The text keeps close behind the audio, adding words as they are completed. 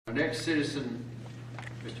Our next citizen,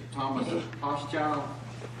 Mr. Thomas Hochschild.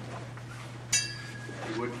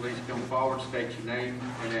 If you would please come forward, state your name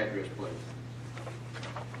and address, please.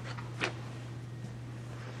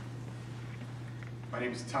 My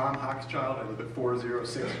name is Tom Hochschild. I live at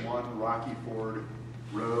 4061 Rocky Ford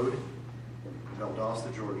Road,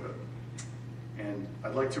 Valdosta, Georgia. And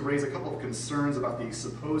I'd like to raise a couple of concerns about the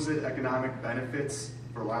supposed economic benefits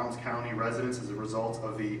for Lowndes County residents as a result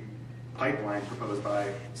of the pipeline proposed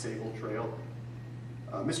by Sable Trail.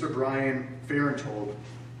 Mr. Brian Farenthold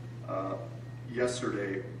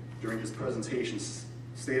yesterday during his presentation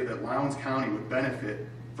stated that Lowndes County would benefit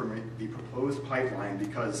from the proposed pipeline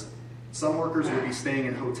because some workers will be staying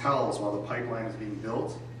in hotels while the pipeline is being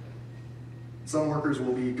built. Some workers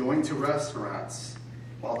will be going to restaurants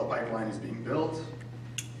while the pipeline is being built.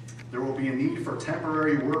 There will be a need for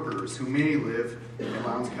temporary workers who may live in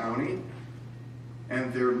Lowndes County,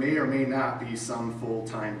 and there may or may not be some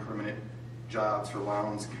full-time permanent jobs for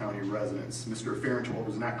Lowndes County residents. Mr. Farenthold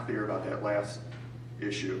was not clear about that last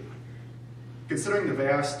issue. Considering the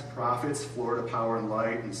vast profits Florida Power and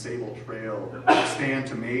Light and Sable Trail stand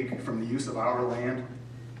to make from the use of our land,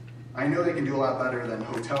 I know they can do a lot better than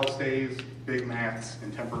hotel stays, Big Macs,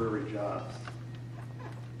 and temporary jobs.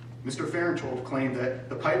 Mr. Farenthold claimed that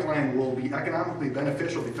the pipeline will be economically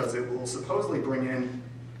beneficial because it will supposedly bring in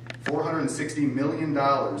 $460 million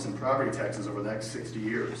in property taxes over the next 60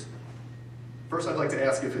 years. First, I'd like to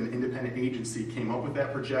ask if an independent agency came up with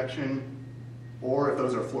that projection, or if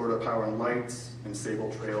those are Florida Power and Light's and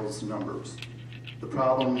Sable Trail's numbers. The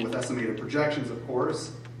problem with estimated projections, of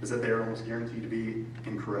course, is that they are almost guaranteed to be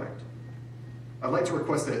incorrect. I'd like to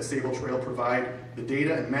request that Sable Trail provide the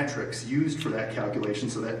data and metrics used for that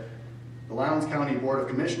calculation so that the Lowndes County Board of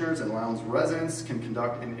Commissioners and Lowndes residents can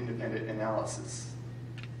conduct an independent analysis.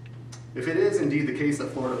 If it is indeed the case that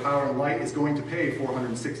Florida Power and Light is going to pay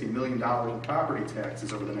 $460 million in property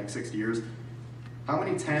taxes over the next 60 years, how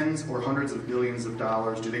many tens or hundreds of billions of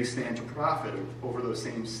dollars do they stand to profit over those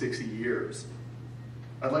same 60 years?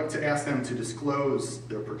 I'd like to ask them to disclose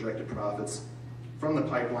their projected profits from the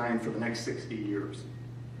pipeline for the next 60 years.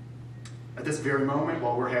 At this very moment,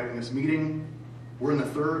 while we're having this meeting, we're in the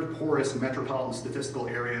third poorest metropolitan statistical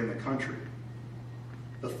area in the country.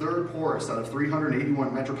 The third poorest out of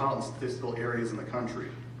 381 metropolitan statistical areas in the country.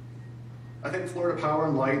 I think Florida Power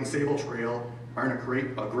and Light and Sable Trail are in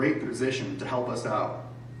a great position to help us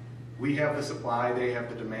out. We have the supply, they have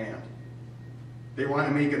the demand. They want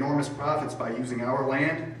to make enormous profits by using our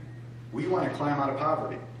land. We want to climb out of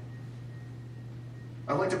poverty.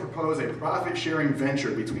 I'd like to propose a profit-sharing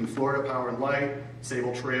venture between Florida Power and Light,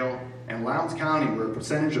 Sable Trail, and Lowndes County, where a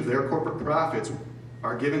percentage of their corporate profits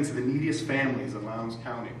are given to the neediest families in Lowndes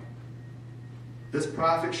County. This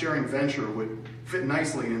profit-sharing venture would fit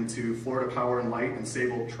nicely into Florida Power and Light and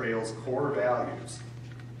Sable Trail's core values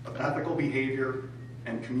of ethical behavior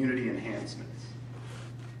and community enhancements.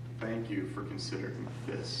 Thank you for considering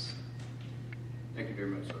this. Thank you very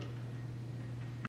much, sir.